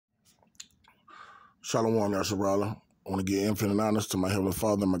Shalom, Yasharala. I want to give infinite honors to my Heavenly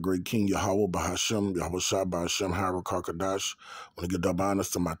Father, my great King, Yahweh, Bahashem, Yahweh Shai, Bahashem, Hira, Karkadash. I want to give double honors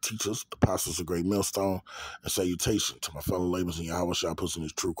to my teachers, the apostles of Great Millstone, and salutation to my fellow laborers in Yahweh Shai, pushing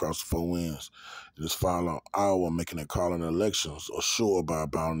his truth across the four winds. In this final hour, making a call in the elections, or sure by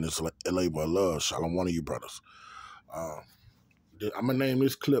abounding this labor of love. Shalom, one of you brothers. I'm going to name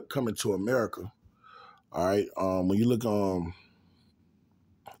this clip Coming to America. All right. When you look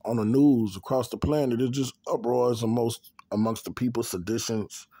on the news across the planet, it's just uproars amongst the people,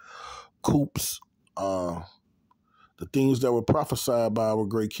 seditions, coups, the things that were prophesied by our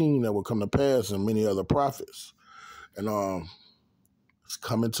great king that will come to pass and many other prophets. And it's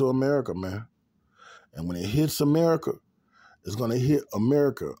coming to America, man. And when it hits America, it's going to hit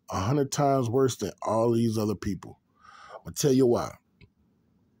America 100 times worse than all these other people. I'll tell you why.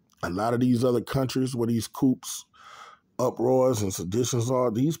 A lot of these other countries where these coups, uproars, and seditions are,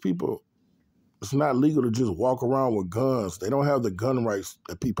 these people, it's not legal to just walk around with guns. They don't have the gun rights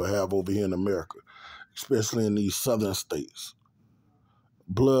that people have over here in America, especially in these southern states.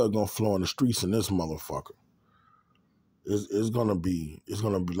 Blood gonna flow in the streets in this motherfucker. It's gonna be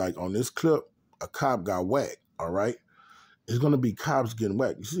like on this clip, a cop got whacked, all right? It's gonna be cops getting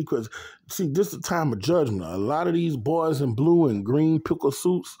whacked. You see, because this is the time of judgment. A lot of these boys in blue and green pickle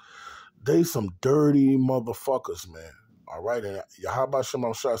suits, they some dirty motherfuckers, man. All right, and Yahweh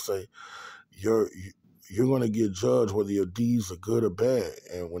Shemam Shah say, you're going to get judged whether your deeds are good or bad.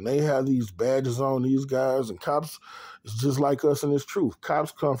 And when they have these badges on, these guys and cops, it's just like us in this truth.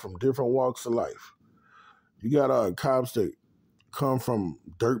 Cops come from different walks of life. You got cops that come from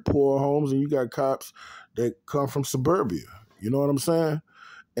dirt poor homes, and you got cops that come from suburbia. You know what I'm saying?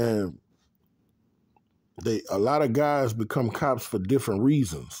 And a lot of guys become cops for different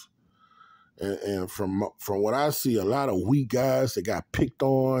reasons. And from what I see, a lot of weak guys that got picked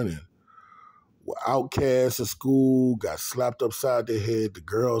on and were outcasts at school, got slapped upside their head. The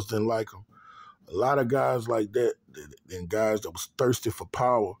girls didn't like them. A lot of guys like that, and guys that was thirsty for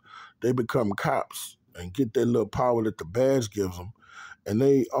power, they become cops and get that little power that the badge gives them, and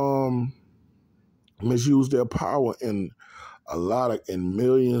they misuse their power in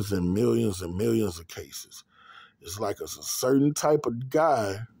millions and millions and millions of cases. It's like it's a certain type of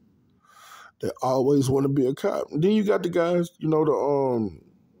guy that always want to be a cop. And then you got the guys, the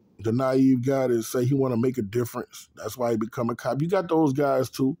naive guy that say he want to make a difference. That's why he become a cop. You got those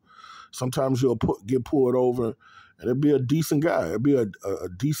guys too. Sometimes he'll get pulled over, and it'll be a decent guy. It'll be a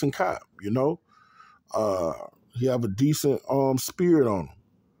decent cop, He have a decent spirit on him.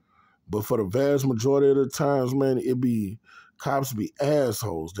 But for the vast majority of the times, man, cops be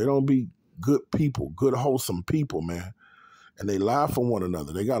assholes. They don't be good people, good wholesome people, man. And they lie for one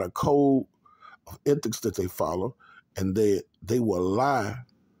another. They got a code of ethics that they follow, and they will lie.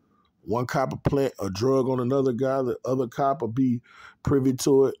 One cop will plant a drug on another guy, the other cop will be privy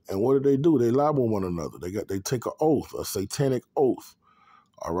to it. And what do? They lie with one another. They take an oath, a satanic oath.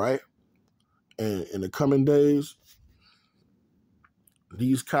 All right? And in the coming days,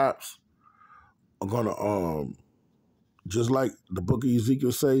 these cops are gonna just like the book of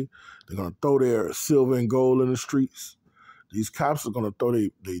Ezekiel say, they're gonna throw their silver and gold in the streets. These cops are gonna throw their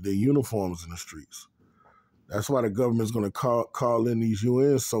uniforms in the streets. That's why the government's going to call in these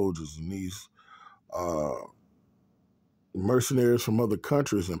UN soldiers and these mercenaries from other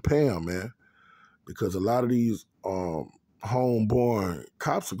countries and pay them, man. Because a lot of these homeborn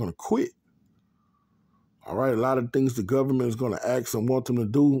cops are going to quit. All right, a lot of things the government is going to ask and want them to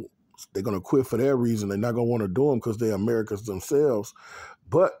do, they're going to quit for their reason. They're not going to want to do them because they're Americans themselves.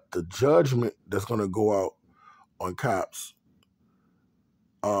 But the judgment that's going to go out on cops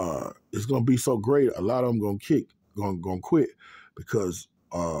it's gonna be so great. A lot of them gonna quit because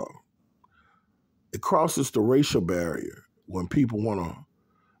it crosses the racial barrier when people want to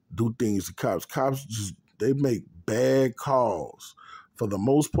do things to cops. Cops they make bad calls. For the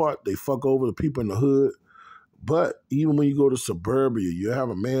most part, they fuck over the people in the hood. But even when you go to suburbia, you have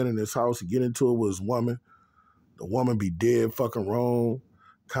a man in his house, get into it with his woman. The woman be dead fucking wrong.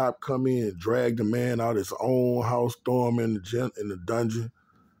 Cop come in and drag the man out of his own house, throw him in the dungeon.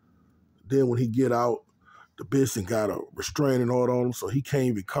 Then when he get out, the bitch and got a restraining order on him, so he can't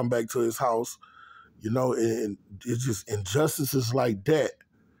even come back to his house. And it's just injustices like that,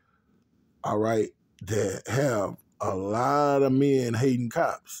 all right, that have a lot of men hating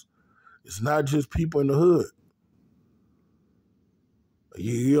cops. It's not just people in the hood.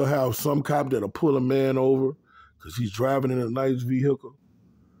 You'll have some cop that'll pull a man over because he's driving in a nice vehicle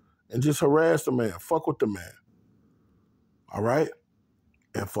and just harass the man, fuck with the man, all right?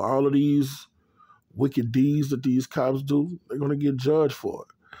 And for all of these wicked deeds that these cops do, they're going to get judged for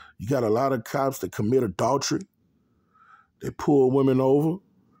it. You got a lot of cops that commit adultery. They pull women over,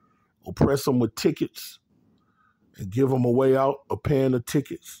 oppress them with tickets, and give them a way out of paying the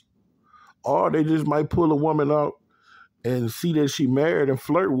tickets. Or they just might pull a woman out and see that she married and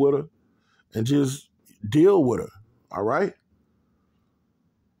flirt with her and just deal with her, all right?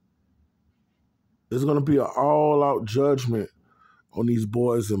 There's going to be an all-out judgment on these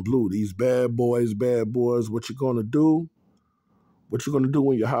boys in blue, these bad boys. What you're going to do? What you're going to do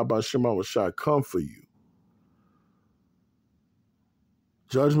when Yahweh Shema Shai come for you?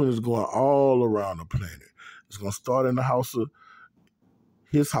 Judgment is going all around the planet. It's going to start in the house of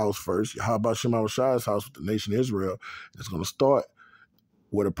his house first, Yahweh Shema Shai's house with the nation of Israel. It's going to start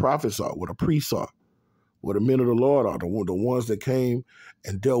where the prophets are, where the priests are, where the men of the Lord are, the ones that came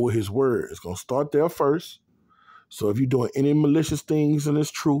and dealt with his word. It's going to start there first. So if you're doing any malicious things in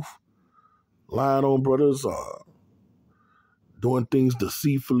this truth, lying on brothers, doing things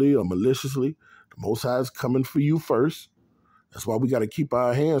deceitfully or maliciously, the Most High is coming for you first. That's why we got to keep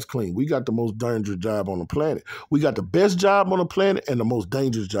our hands clean. We got the most dangerous job on the planet. We got the best job on the planet and the most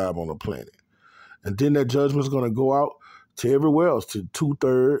dangerous job on the planet. And then that judgment is going to go out to everywhere else, to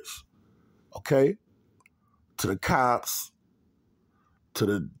 2/3, okay? To the cops, to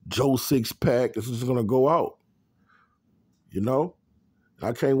the Joe Six-Pack. This is going to go out, you know?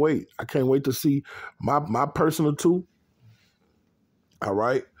 I can't wait. I can't wait to see my personal two, all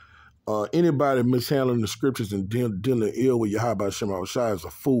right? Anybody mishandling the scriptures and dealing ill with Yahweh Shema Shai is a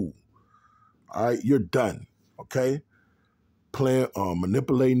fool. All right, you're done. Okay,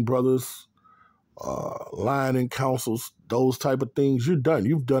 manipulating brothers, lying in councils, those type of things. You're done.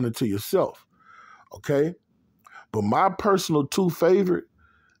 You've done it to yourself. Okay, but my personal two favorite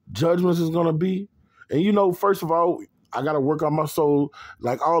judgments is gonna be, and you know, first of all, I gotta work on my soul,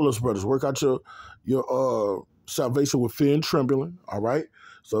 like all us brothers. Work out your salvation with fear and trembling. All right.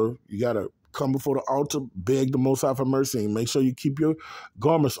 So you got to come before the altar, beg the Most High for mercy, and make sure you keep your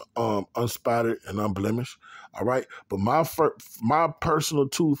garments unspotted and unblemished. All right. But my personal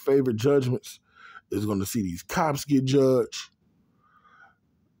two favorite judgments is going to see these cops get judged.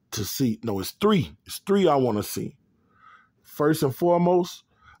 It's three. It's three I want to see. First and foremost,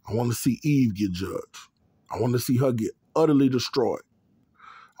 I want to see Eve get judged. I want to see her get utterly destroyed.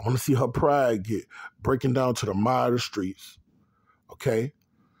 I want to see her pride get breaking down to the mire of the streets. Okay.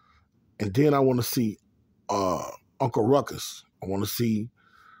 And then I want to see Uncle Ruckus. I want to see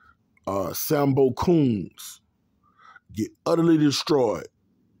Sambo Coons get utterly destroyed.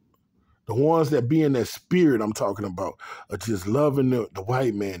 The ones that be in that spirit I'm talking about are just loving the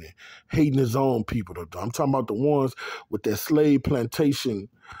white man and hating his own people. I'm talking about the ones with that slave plantation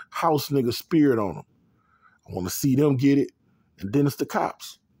house nigga spirit on them. I want to see them get it. And then it's the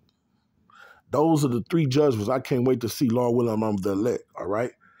cops. Those are the three judgments I can't wait to see, Lord willing, I'm the elect, all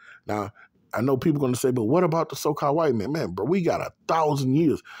right? Now, I know people are going to say, but what about the so-called white man? Man, bro, we got 1,000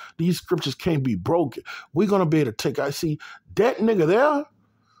 years. These scriptures can't be broken. We're going to be able to take, I see that nigga there,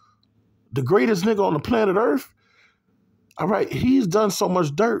 the greatest nigga on the planet Earth, all right, he's done so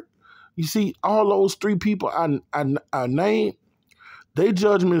much dirt. You see, all those three people I named, their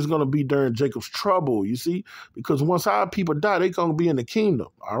judgment is going to be during Jacob's trouble, you see, because once our people die, they're going to be in the kingdom,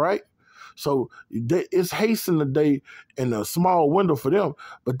 all right? So it's hastening the day in a small window for them.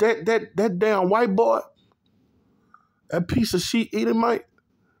 But that damn white boy, that piece of shit Edomite,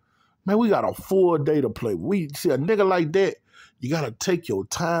 man, we got a full day to play. We see a nigga like that, you got to take your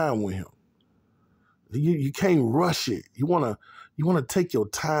time with him. You can't rush it. You wanna take your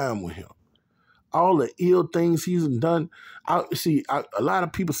time with him. All the ill things he's done. A lot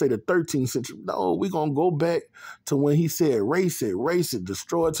of people say the 13th century. No, we're going to go back to when he said, race it,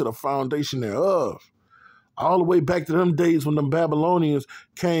 destroy it to the foundation thereof. All the way back to them days when the Babylonians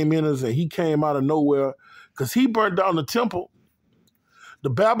came in and he came out of nowhere because he burnt down the temple. The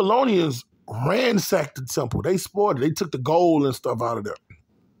Babylonians ransacked the temple. They spoiled it. They took the gold and stuff out of there.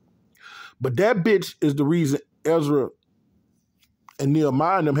 But that bitch is the reason Ezra and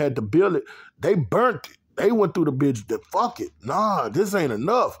Nehemiah and them had to build it. They burnt it. They went through the bitch that fuck it. Nah, this ain't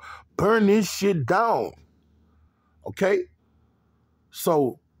enough. Burn this shit down. Okay?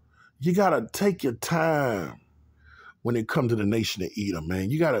 So you gotta take your time when it comes to the nation of Edom, man.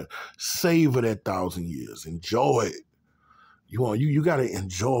 You gotta savor that 1,000 years. Enjoy it. You gotta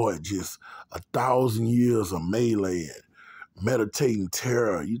enjoy just 1,000 years of melee and meditating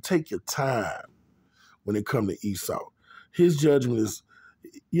terror. You take your time when it comes to Esau. His judgment is,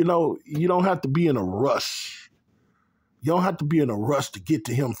 you don't have to be in a rush. You don't have to be in a rush to get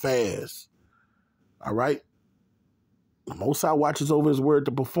to him fast. All right? The Most High watches over his word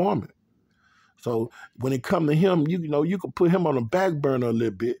to perform it. So when it come to him, you know, you can put him on the back burner a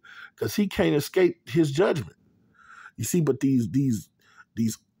little bit because he can't escape his judgment. You see, but these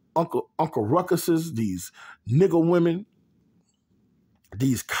Uncle Ruckuses, these nigger women,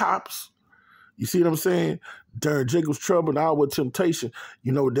 these cops, you see what I'm saying? During Jacob's trouble and our temptation,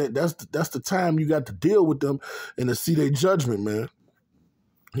 you know, that's the time you got to deal with them and to see their judgment, man.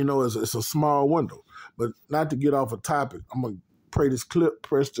 You know, it's a small window. But not to get off a topic, I'm gonna play this clip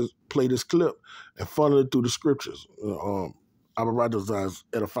and funnel it through the scriptures. I will write those as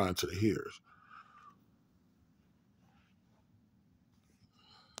edifying to the hearers.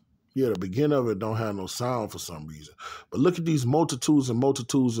 Yeah, the beginning of it don't have no sound for some reason. But look at these multitudes and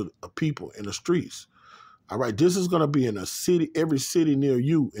multitudes of people in the streets. All right, this is going to be in a city, every city near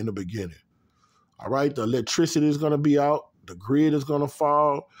you in the beginning. All right, the electricity is going to be out, the grid is going to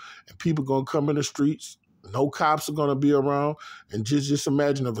fall, and people going to come in the streets. No cops are going to be around. And just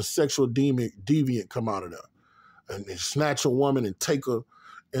imagine if a sexual deviant come out of there and snatch a woman and take her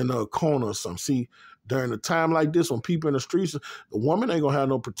in a corner or something. See, during a time like this, when people in the streets, the woman ain't going to have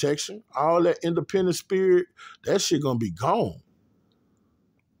no protection. All that independent spirit, that shit going to be gone.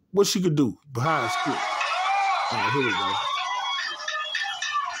 What she could do behind a script? All right, here we go.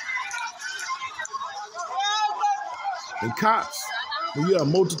 And cops, when you have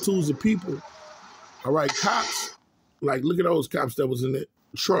multitudes of people, all right, cops, like look at those cops that was in that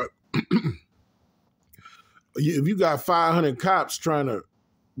truck. If you got 500 cops trying to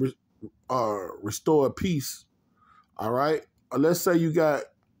restore peace, all right, or let's say you got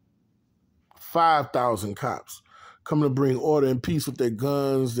 5,000 cops coming to bring order and peace with their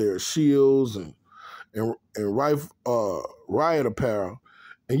guns, their shields, and riot apparel,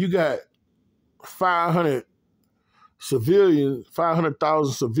 and you got 500,000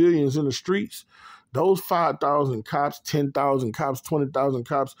 civilians in the streets. Those 5,000 cops, 10,000 cops, 20,000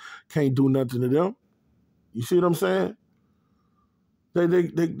 cops can't do nothing to them. You see what I'm saying?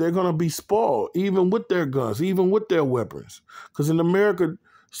 They're gonna be spoiled, even with their guns, even with their weapons. Because in America,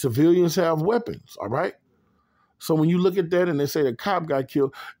 civilians have weapons. All right. So when you look at that and they say the cop got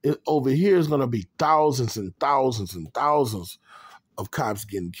killed, over here is going to be thousands and thousands and thousands of cops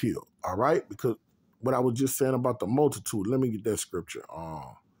getting killed, all right? Because what I was just saying about the multitude, let me get that scripture.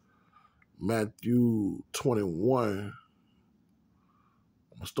 Matthew 21, I'm going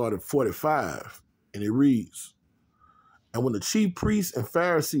to start at 45, and it reads, "And when the chief priests and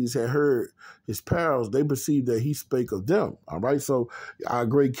Pharisees had heard his parables, they perceived that he spake of them," all right? So our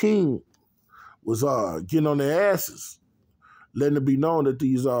great king was getting on their asses, letting it be known that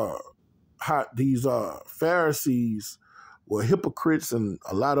these Pharisees were hypocrites and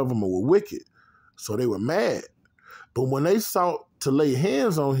a lot of them were wicked. So they were mad. But when they sought to lay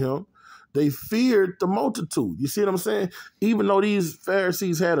hands on him, they feared the multitude. You see what I'm saying? Even though these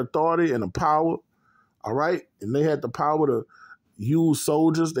Pharisees had authority and the power, all right, and they had the power to use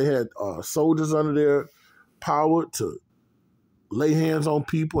soldiers, they had soldiers under their power to lay hands on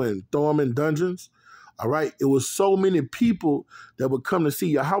people and throw them in dungeons. All right. It was so many people that would come to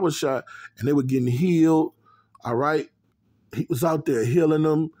see Yahushua and they were getting healed. All right. He was out there healing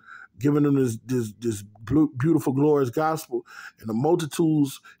them, giving them this beautiful, glorious gospel. And the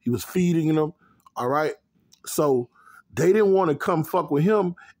multitudes, he was feeding them. All right. So they didn't want to come fuck with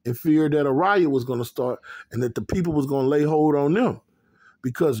him and fear that a riot was going to start and that the people was going to lay hold on them.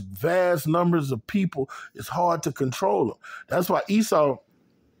 Because vast numbers of people, it's hard to control them. That's why Esau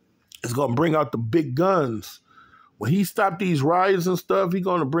is going to bring out the big guns. When he stopped these riots and stuff, he's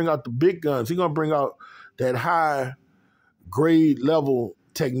going to bring out the big guns. He's going to bring out that high grade level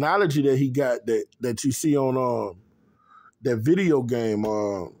technology that he got that you see on that video game,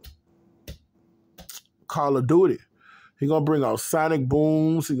 Call of Duty. He's going to bring out sonic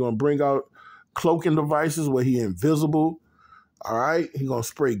booms. He's going to bring out cloaking devices where he's invisible. All right, he gonna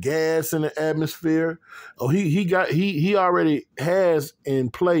spray gas in the atmosphere. Oh, he already has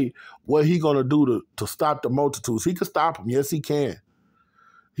in play what he gonna do to stop the multitudes. He could stop them. Yes, he can.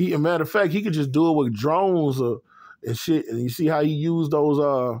 As a matter of fact, he could just do it with drones and shit. And you see how he used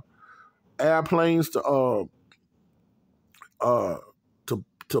those airplanes to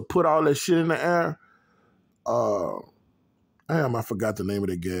put all that shit in the air. I forgot the name of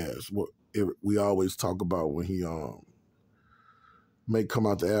the gas. What we always talk about when he may come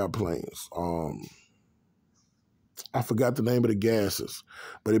out the airplanes. I forgot the name of the gases,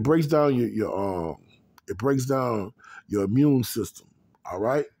 but it breaks down your immune system. All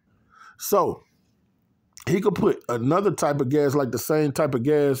right, so he could put another type of gas, like the same type of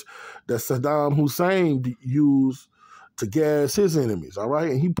gas that Saddam Hussein used to gas his enemies. All right,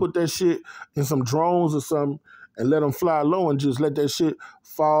 and he put that shit in some drones or something, and let them fly low and just let that shit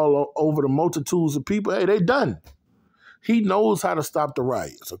fall over the multitudes of people, hey, they done. He knows how to stop the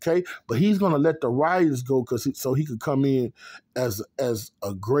riots, okay? But he's gonna let the riots go so he could come in as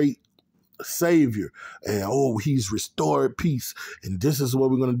a great savior, and he's restored peace, and this is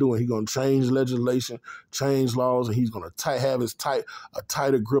what we're gonna do, and he's gonna change legislation, change laws, and he's gonna have a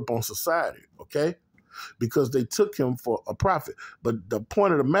tighter grip on society, okay? Because they took him for a prophet. But the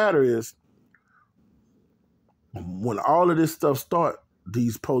point of the matter is, when all of this stuff start,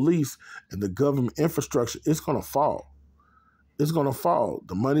 these police and the government infrastructure, it's gonna fall. It's gonna fall.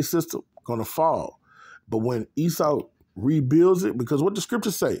 The money system gonna fall. But when Esau rebuilds it, because what the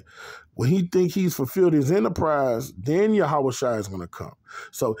scriptures say, when he think he's fulfilled his enterprise, then Yahushua is gonna come.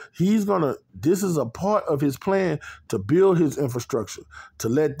 So this is a part of his plan to build his infrastructure, to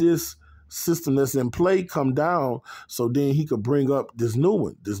let this system that's in play come down, so then he could bring up this new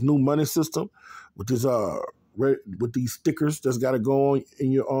one, this new money system with this with these stickers that's got to go on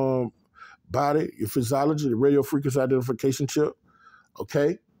in your body, your physiology, the radio frequency identification chip,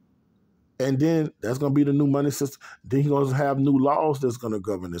 okay? And then that's going to be the new money system. Then he's going to have new laws that's going to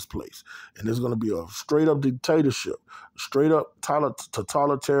govern this place. And there's going to be a straight-up dictatorship, straight-up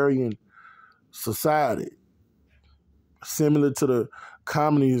totalitarian society, similar to the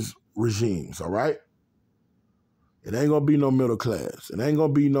communist regimes, all right? It ain't going to be no middle class. It ain't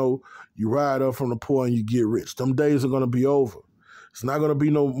going to be no you ride up from the poor and you get rich. Them days are going to be over. It's not going to be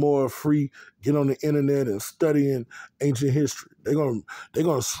no more free get on the internet and studying ancient history. They're going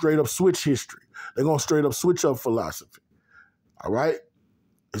to straight up switch history. They're going to straight up switch up philosophy. All right?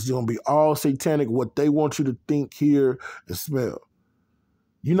 It's going to be all satanic, what they want you to think, hear, and smell.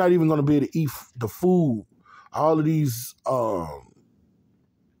 You're not even going to be able to eat the food. All of these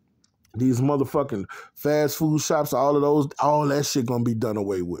motherfucking fast food shops, all that shit going to be done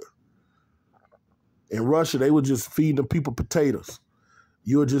away with. In Russia, they would just feed the people potatoes.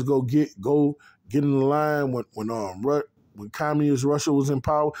 You would just go get in the line when communist Russia was in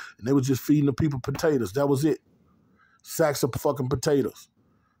power, and they were just feeding the people potatoes. That was it. Sacks of fucking potatoes.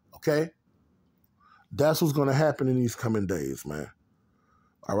 Okay? That's what's going to happen in these coming days, man.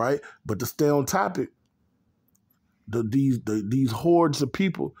 All right? But to stay on topic, these hordes of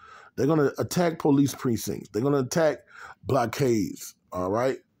people, they're going to attack police precincts. They're going to attack blockades. All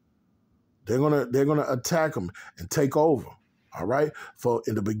right? They're gonna attack them and take over. All right. For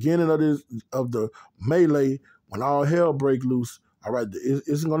in the beginning of the melee, when all hell break loose, all right, it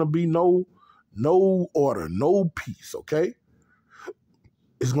isn't gonna be no order, no peace. Okay.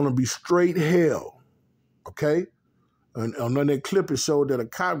 It's gonna be straight hell. Okay. And on that clip, it showed that a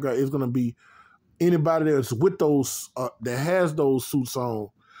cop guy is gonna be anybody that's with those that has those suits on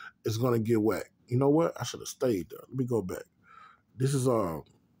is gonna get whacked. You know what? I should have stayed there. Let me go back. This is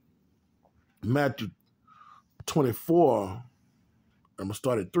Matthew 24, I'm going to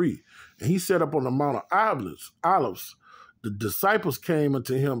start at 3. And he set up on the Mount of Olives. The disciples came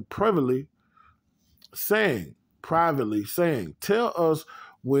unto him privately saying, tell us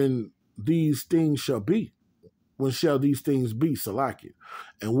when these things shall be. When shall these things be, Salakia?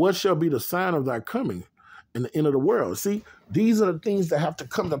 And what shall be the sign of thy coming and the end of the world? See, these are the things that have to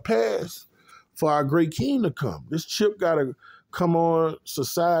come to pass for our great king to come. This chip got to come on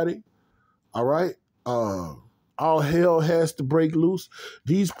society. All right? All hell has to break loose.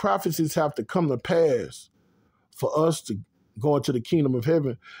 These prophecies have to come to pass for us to go into the kingdom of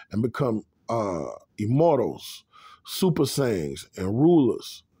heaven and become immortals, super saiyans, and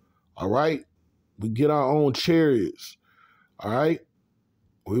rulers. All right? We get our own chariots. All right?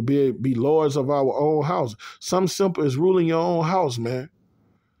 We'll be lords of our own house. Something simple as ruling your own house, man.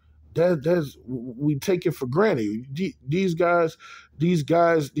 We take it for granted. These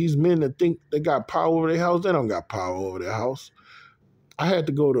men that think they got power over their house, they don't got power over their house. I had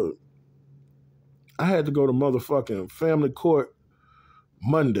to go to motherfucking family court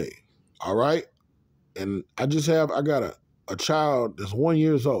Monday, all right? And I got a child that's 1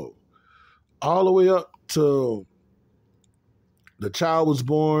 year old. All the way up to the child was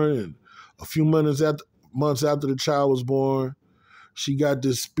born, and a few months after the child was born, she got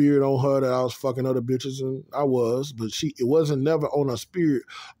this spirit on her that I was fucking other bitches, and I was, but it wasn't never on her spirit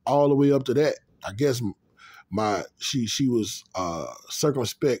all the way up to that. I guess she was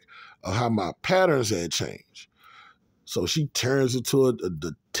circumspect of how my patterns had changed. So she turns into a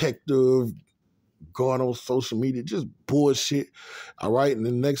detective, going on social media, just bullshit. All right, and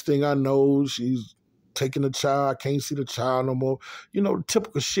the next thing I know, she's taking the child. I can't see the child no more. You know, the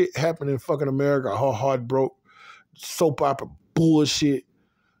typical shit happened in fucking America. Her heart broke. Soap opera bullshit.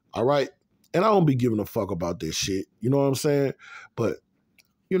 All right. And I don't be giving a fuck about this shit. You know what I'm saying? But,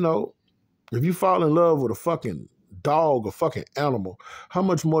 you know, If you fall in love with a fucking dog, a fucking animal, how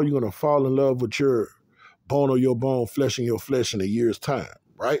much more are you gonna fall in love with your bone of your bone, flesh in your flesh in a year's time,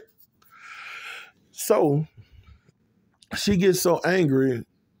 right? So she gets so angry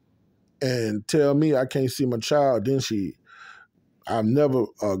and tell me I can't see my child. Then I've never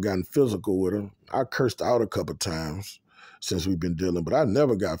gotten physical with her. I cursed out a couple times since we've been dealing, but I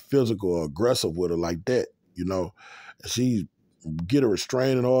never got physical or aggressive with her like that, you know. She get a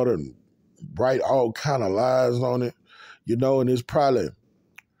restraining order and write all kind of lies on it, you know, and it's probably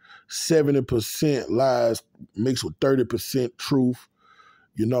 70% lies mixed with 30% truth,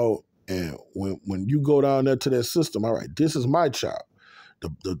 you know. And when you go down there to that system, all right, this is my child.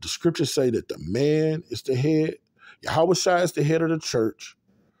 The scriptures say that the man is the head. Yahweh Shai is the head of the church,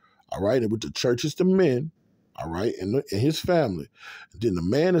 all right? And with the church is the men, all right, and his family. And then the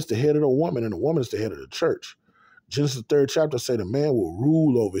man is the head of the woman, and the woman is the head of the church. Genesis 3rd chapter say the man will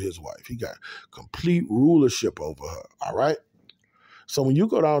rule over his wife. He got complete rulership over her, all right? So when you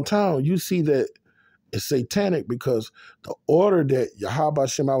go downtown, you see that it's satanic because the order that Yahweh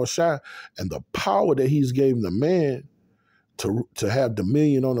Shem Shai and the power that he's given the man to have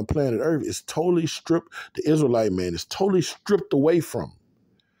dominion on the planet Earth is totally stripped. The Israelite man is totally stripped away from him.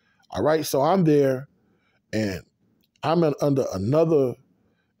 All right, so I'm there and I'm under another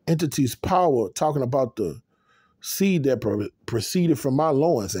entity's power talking about the seed that proceeded from my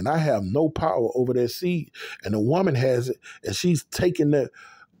loins, and I have no power over that seed. And the woman has it, and she's taking that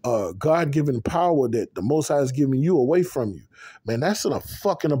God-given power that the Most High is giving you away from you. Man, that's a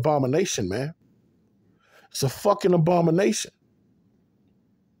fucking abomination, man. It's a fucking abomination.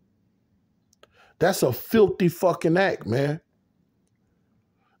 That's a filthy fucking act, man.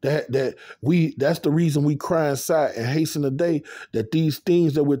 That's the reason we cry inside and hasten the day that these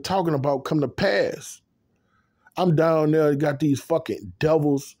things that we're talking about come to pass. I'm down there, got these fucking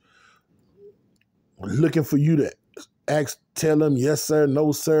devils looking for you to tell them yes sir,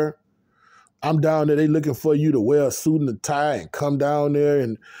 no sir. I'm down there, they looking for you to wear a suit and a tie and come down there,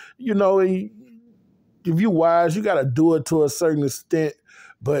 and you know, if you wise, you got to do it to a certain extent,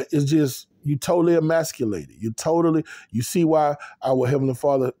 but it's just, you totally emasculated. You see why our Heavenly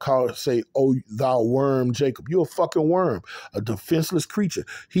Father say, oh, thou worm, Jacob. You're a fucking worm, a defenseless creature.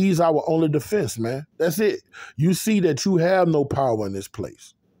 He's our only defense, man. That's it. You see that you have no power in this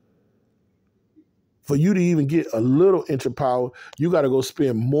place. For you to even get a little inch of power, you got to go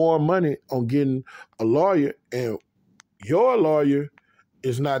spend more money on getting a lawyer, and your lawyer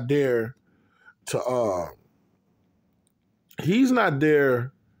is not there to, he's not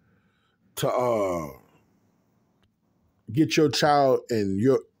there to get your child and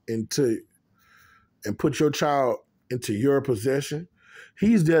put your child into your possession.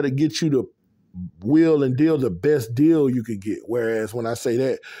 He's there to get you to will and deal the best deal you could get. Whereas when I say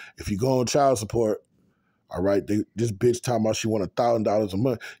that, if you go on child support, all right, this bitch talking about she want $1,000 a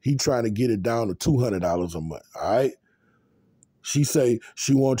month. He trying to get it down to $200 a month. All right. She say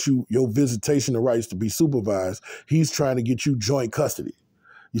she wants your visitation of rights to be supervised. He's trying to get you joint custody.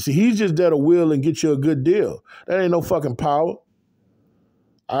 You see, he's just there to will and get you a good deal. That ain't no fucking power.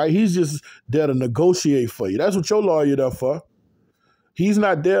 All right, he's just there to negotiate for you. That's what your lawyer there for. He's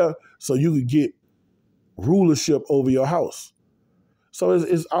not there so you could get rulership over your house. So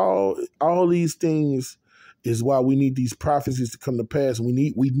it's all these things is why we need these prophecies to come to pass. We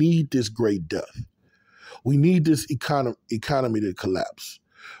need this great death. We need this economy to collapse.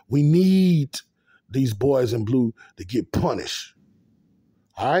 We need these boys in blue to get punished.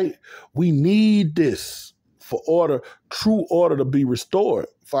 All right? We need this for true order to be restored,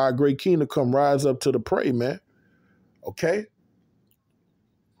 for our great king to come rise up to the prey, man. Okay?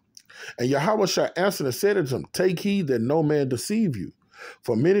 And Yahweh shall answer and said unto him, take heed that no man deceive you.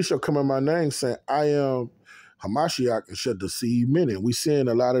 For many shall come in my name, saying, I am Hamashiach, and shall deceive many. And we're seeing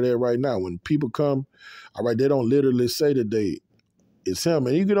a lot of that right now. When people come, all right, they don't literally say that it's him.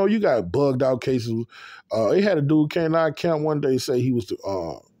 And you know, you got bugged out cases. They had a dude came out camp one day say he was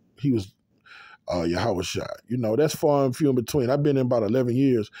Yahweh Shai. You know, that's far and few in between. I've been in about 11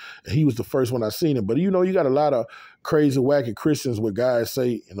 years, and he was the first one I seen him. But you know, you got a lot of crazy, wacky Christians where guys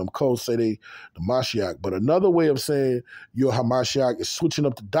say, and them cults say they the Mashiach. But another way of saying you're Hamashiach is switching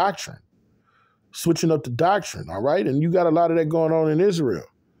up the doctrine. All right? And you got a lot of that going on in Israel.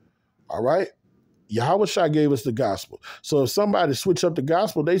 All right? Yahweh Shai gave us the gospel. So if somebody switch up the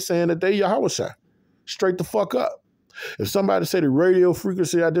gospel, they saying that they Yahweh Shai. Straight the fuck up. If somebody say the radio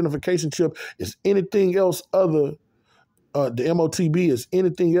frequency identification chip is anything else other, the MOTB is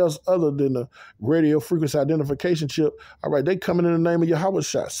anything else other than the radio frequency identification chip, all right, they coming in the name of Yahweh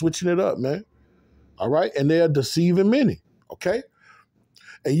Shai, switching it up, man. All right? And they are deceiving many, okay?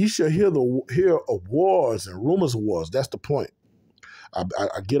 And you shall hear of wars and rumors of wars. That's the point. I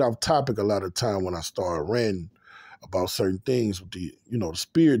get off topic a lot of time when I start ranting about certain things. The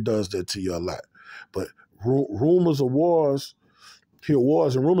spirit does that to you a lot. But rumors of wars, hear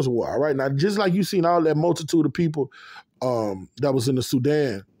wars and rumors of war. All right, now just like you seen all that multitude of people that was in the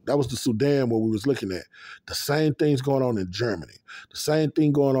Sudan. That was the Sudan where we was looking at. The same thing's going on in Germany. The same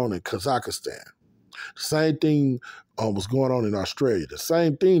thing going on in Kazakhstan. The same thing was going on in Australia. The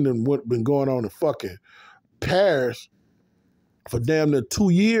same thing that been going on in fucking Paris for damn near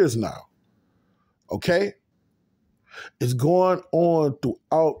 2 years now. Okay? It's going on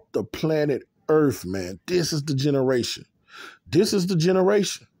throughout the planet Earth, man. This is the generation. This is the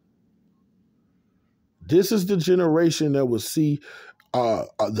generation. This is the generation that will see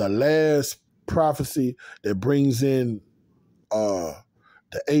the last prophecy that brings in the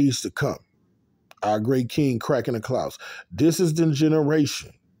age to come. Our great king cracking the clouds. This is the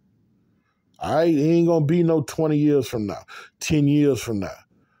generation. All right? It ain't going to be no 20 years from now, 10 years from now.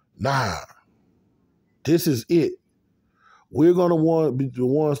 Nah. This is it. We're going to be the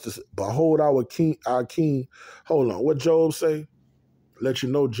ones to behold our king. Hold on. What Job say? Let you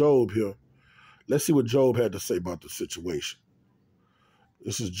know Job here. Let's see what Job had to say about the situation.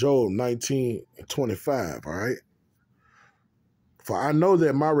 This is Job 19:25, all right? For I know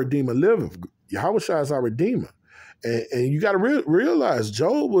that my Redeemer liveth. Yahushua is our Redeemer. And you got to realize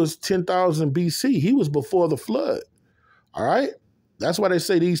Job was 10,000 BC. He was before the flood, all right? That's why they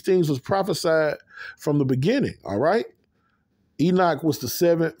say these things was prophesied from the beginning, all right? Enoch was the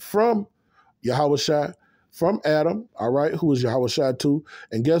seventh from Yahushua, from Adam, all right, who was Yahushua too.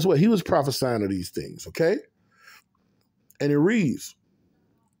 And guess what? He was prophesying of these things, okay? And it reads,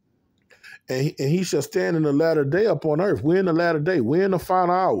 and he shall stand in the latter day upon earth. We're in the latter day. We're in the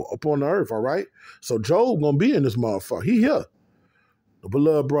final hour upon the earth, all right? So Job going to be in this motherfucker. He here, the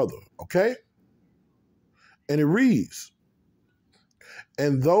beloved brother, okay? And it reads,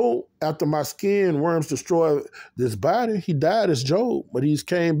 and though after my skin worms destroy this body, he died as Job, but he's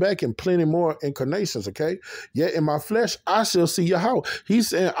came back in plenty more incarnations, okay? Yet in my flesh, I shall see Yahweh. He's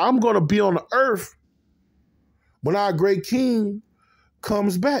saying, I'm going to be on the earth when our great king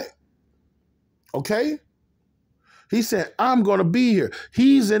comes back, okay? He said, I'm going to be here.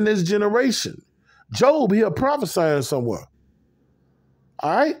 He's in this generation. Job here prophesying somewhere,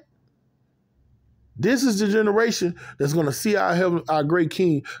 all right? This is the generation that's going to see our great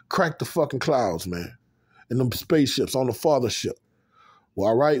king crack the fucking clouds, man, in them spaceships on the father ship. Well,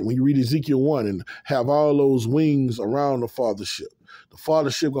 all right, when you read Ezekiel 1 and have all those wings around the father ship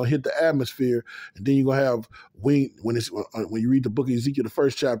going to hit the atmosphere, and then you're going to have when you read the book of Ezekiel, the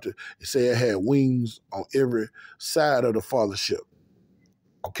first chapter, it said it had wings on every side of the father ship.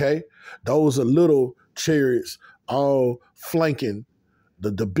 Okay? Those are little chariots all flanking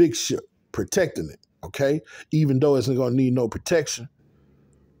the big ship, protecting it. Okay? Even though it's not going to need no protection.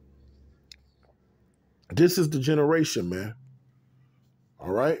 This is the generation, man. All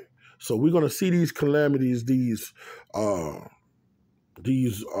right? So we're going to see these calamities, these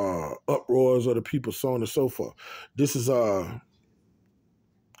uproars of the people, so on and so forth. This is 2nd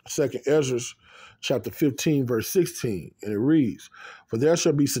Ezra, chapter 15, verse 16, and it reads, for there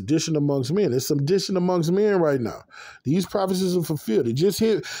shall be sedition amongst men. There's sedition amongst men right now. These prophecies are fulfilled. It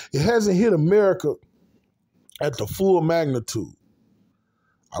hasn't hit America at the full magnitude.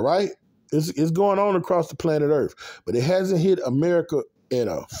 All right? It's going on across the planet Earth, but it hasn't hit America at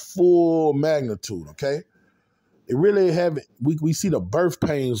a full magnitude, okay? It really haven't. We see the birth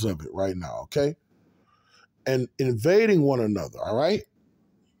pains of it right now, okay? And invading one another, all right?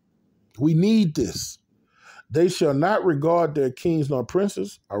 We need this. They shall not regard their kings nor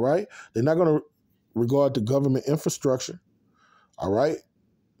princes, all right? They're not going to regard the government infrastructure, all right?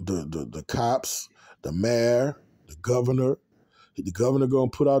 The cops, the mayor, the governor. The governor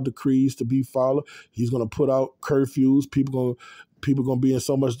going to put out decrees to be followed. He's going to put out curfews. People going to be in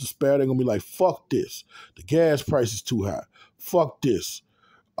so much despair. They're going to be like, fuck this. The gas price is too high. Fuck this.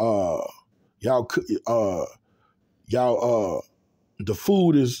 The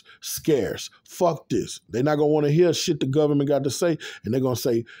food is scarce. Fuck this. They're not going to want to hear shit the government got to say. And they're going to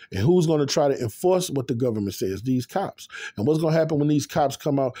say, and who's going to try to enforce what the government says? These cops. And what's going to happen when these cops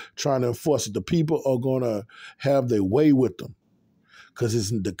come out trying to enforce it? The people are going to have their way with them. Because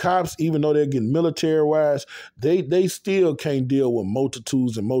it's the cops, even though they're getting military-wise, they still can't deal with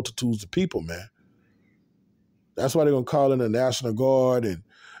multitudes and multitudes of people, man. That's why they're going to call in the National Guard, and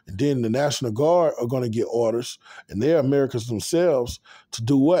then the National Guard are going to get orders, and they're Americans themselves, to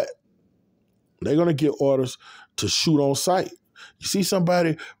do what? They're going to get orders to shoot on sight. You see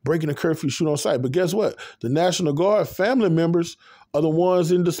somebody breaking a curfew, shoot on sight. But guess what? The National Guard family members are the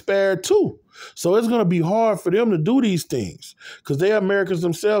ones in despair too. So it's going to be hard for them to do these things because they're Americans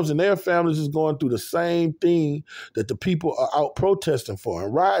themselves and their families is going through the same thing that the people are out protesting for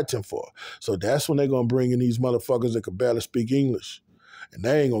and rioting for. So that's when they're going to bring in these motherfuckers that can barely speak English. And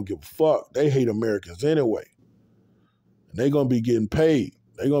they ain't going to give a fuck. They hate Americans anyway. And they're going to be getting paid.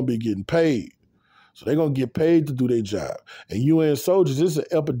 They're going to be getting paid. So they're going to get paid to do their job. And UN soldiers, this is an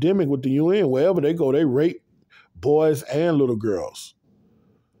epidemic with the UN. Wherever they go, they rape boys and little girls.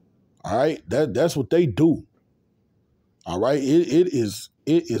 All right? That's what they do. All right? It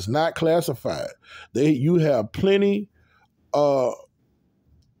is not classified. You have plenty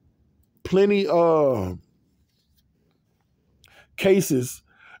cases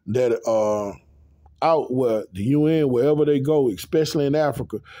that are out where the UN, wherever they go, especially in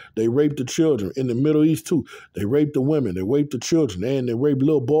Africa, they rape the children. In the Middle East too, they rape the women, they rape the children, and they rape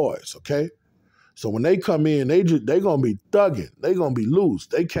little boys, okay? So when they come in, they going to be thugging. They going to be loose.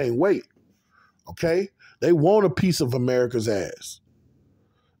 They can't wait, okay? They want a piece of America's ass.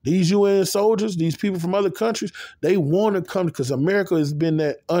 These UN soldiers, these people from other countries, they want to come because America has been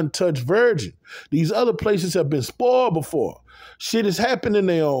that untouched virgin. These other places have been spoiled before. Shit has happened in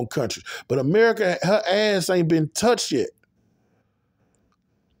their own country. But America, her ass ain't been touched yet.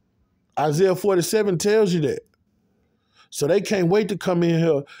 Isaiah 47 tells you that. So they can't wait to come in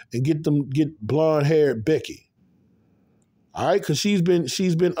here and get blonde-haired Becky. All right? Because she's been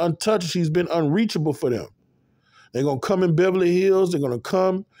untouched. She's been unreachable for them. They're going to come in Beverly Hills. They're going to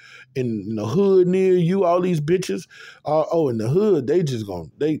come in the hood near you. All these bitches. In the hood, they just going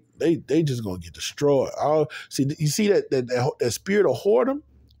to get destroyed. You see that spirit of whoredom?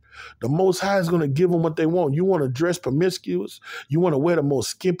 The Most High is going to give them what they want. You want to dress promiscuous? You want to wear the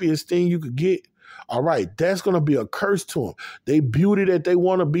most skimpiest thing you could get? All right, that's going to be a curse to them. They beauty that they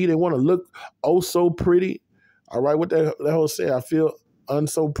want to be. They want to look oh so pretty. All right, what that whole say? I feel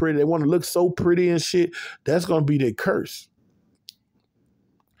so pretty. They want to look so pretty and shit. That's going to be their curse.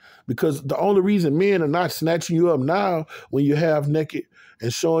 Because the only reason men are not snatching you up now when you're half naked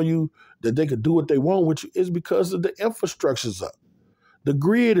and showing you that they could do what they want with you is because of the infrastructure's up. The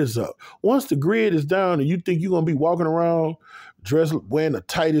grid is up. Once the grid is down and you think you're going to be walking around dressed, wearing the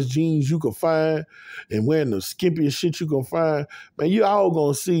tightest jeans you can find and wearing the skimpiest shit you can find, man, you all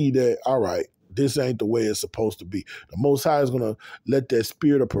going to see that, all right, this ain't the way it's supposed to be. The Most High is going to let that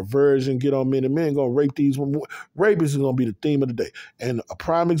spirit of perversion get on men, and men going to rape these women. Rape is going to be the theme of the day. And a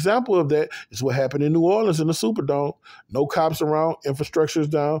prime example of that is what happened in New Orleans in the Superdome. No cops around, infrastructure is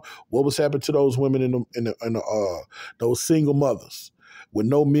down. What was happening to those women in those single mothers with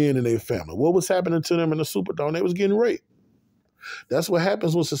no men in their family? What was happening to them in the Superdome? They was getting raped. That's what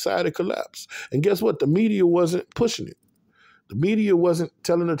happens when society collapses. And guess what? The media wasn't pushing it. The media wasn't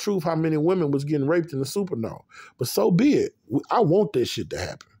telling the truth how many women was getting raped in the Superdome. But so be it. I want that shit to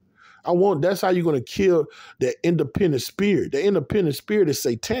happen. That's how you're going to kill that independent spirit. The independent spirit is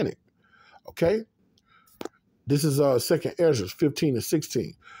satanic. Okay? This is 2 Ezra 15 and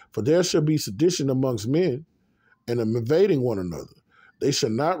 16. For there shall be sedition amongst men and invading one another. They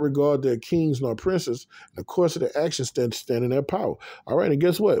shall not regard their kings nor princes, and the course of their actions stand in their power. All right, and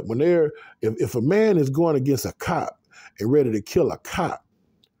guess what? If a man is going against a cop and ready to kill a cop,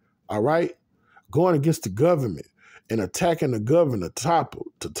 all right, going against the government and attacking the governor to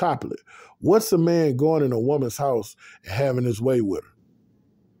topple it, what's a man going in a woman's house and having his way with her?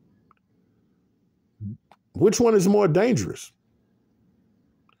 Which one is more dangerous?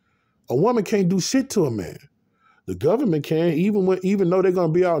 A woman can't do shit to a man. The government can, even though they're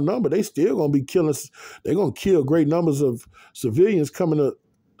going to be outnumbered, they still going to be killing. They're going to kill great numbers of civilians coming to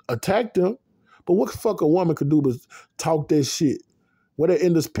attack them. But what the fuck a woman could do but talk that shit? What that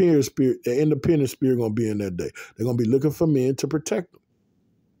independent spirit going to be in that day? They're going to be looking for men to protect them.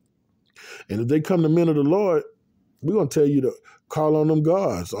 And if they come to men of the Lord, we're going to tell you to call on them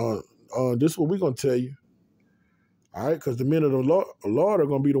gods. This is what we're going to tell you. All right, because the men of the Lord are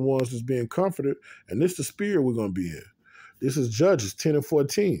going to be the ones that's being comforted, and this is the spirit we're going to be in. This is Judges 10 and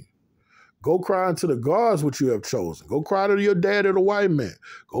 14. Go cry unto the gods which you have chosen. Go cry to your dad or the white man.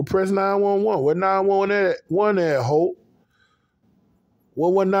 Go press 911. What 911 at, ho?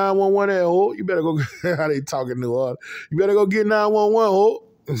 What 911 at, ho? You better go, how they talking New Orleans. You better go get 911, ho.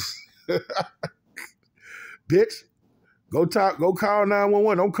 Bitch, go call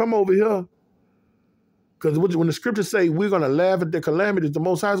 911. Don't come over here. Because when the scriptures say we're going to laugh at the calamities, the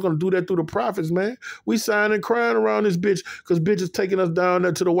Most High is going to do that through the prophets, man. We signing and crying around this bitch because bitch is taking us down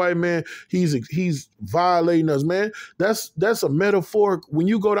there to the white man. He's violating us, man. That's a metaphor. When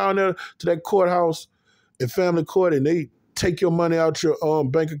you go down there to that courthouse in family court and they take your money out your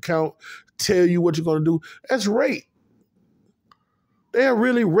bank account, tell you what you're going to do. That's rape. They're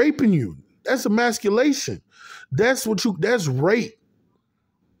really raping you. That's emasculation. That's rape.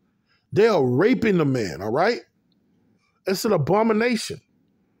 They are raping the man, all right? It's an abomination.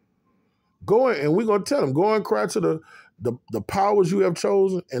 And we're going to tell them, go and cry to the powers you have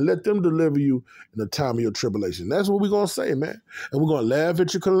chosen and let them deliver you in the time of your tribulation. That's what we're going to say, man. And we're going to laugh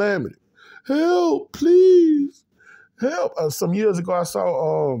at your calamity. Help, please. Help. Some years ago, I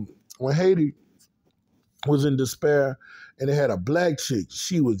saw when Haiti was in despair and they had a black chick.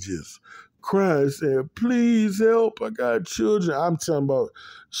 She was just crying, saying, please help. I got children. I'm talking about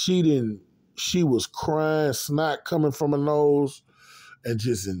she was crying, snot coming from her nose, and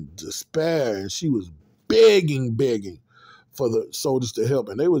just in despair. And she was begging for the soldiers to help.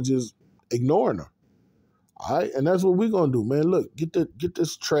 And they were just ignoring her. All right. And that's what we're going to do, man. Look, get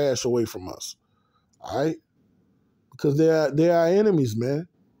this trash away from us. All right. Because they are enemies, man.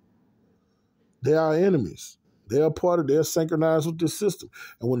 They are enemies. They're synchronized with this system.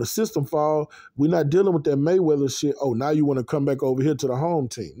 And when the system falls, we're not dealing with that Mayweather shit. Oh, now you want to come back over here to the home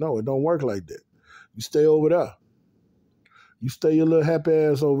team. No, it don't work like that. You stay over there. You stay your little happy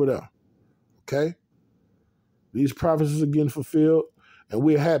ass over there. Okay? These prophecies are getting fulfilled, and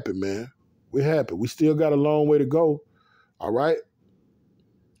we're happy, man. We're happy. We still got a long way to go. All right?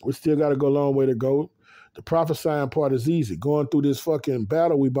 We still got to go a long way to go. The prophesying part is easy. Going through this fucking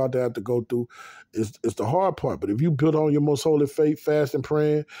battle we about to have to go through is the hard part. But if you build on your most holy faith, fast and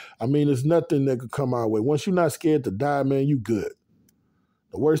praying, I mean, there's nothing that could come our way. Once you're not scared to die, man, you good.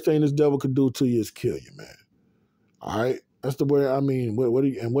 The worst thing this devil could do to you is kill you, man. All right? That's the way, I mean, what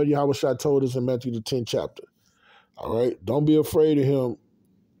Yahushua told us in Matthew the 10th chapter. All right? Don't be afraid of him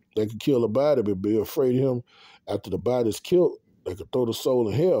that could kill a body, but be afraid of him after the body's killed that could throw the soul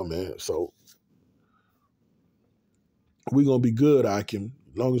in hell, man. So we're going to be good, Akim,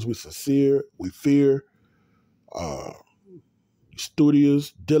 as long as we're sincere, we fear,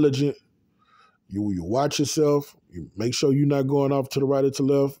 studious, diligent. You watch yourself. You make sure you're not going off to the right or to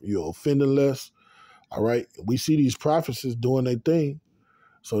the left. You're offending less. All right? We see these prophecies doing their thing.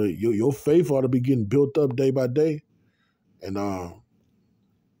 So your faith ought to be getting built up day by day. And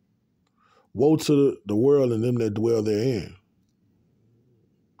woe to the world and them that dwell therein.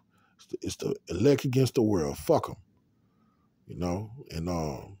 It's the elect against the world. Fuck them. You know? And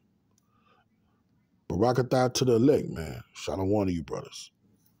Barakatah to the elect, man. Shalom to you, brothers.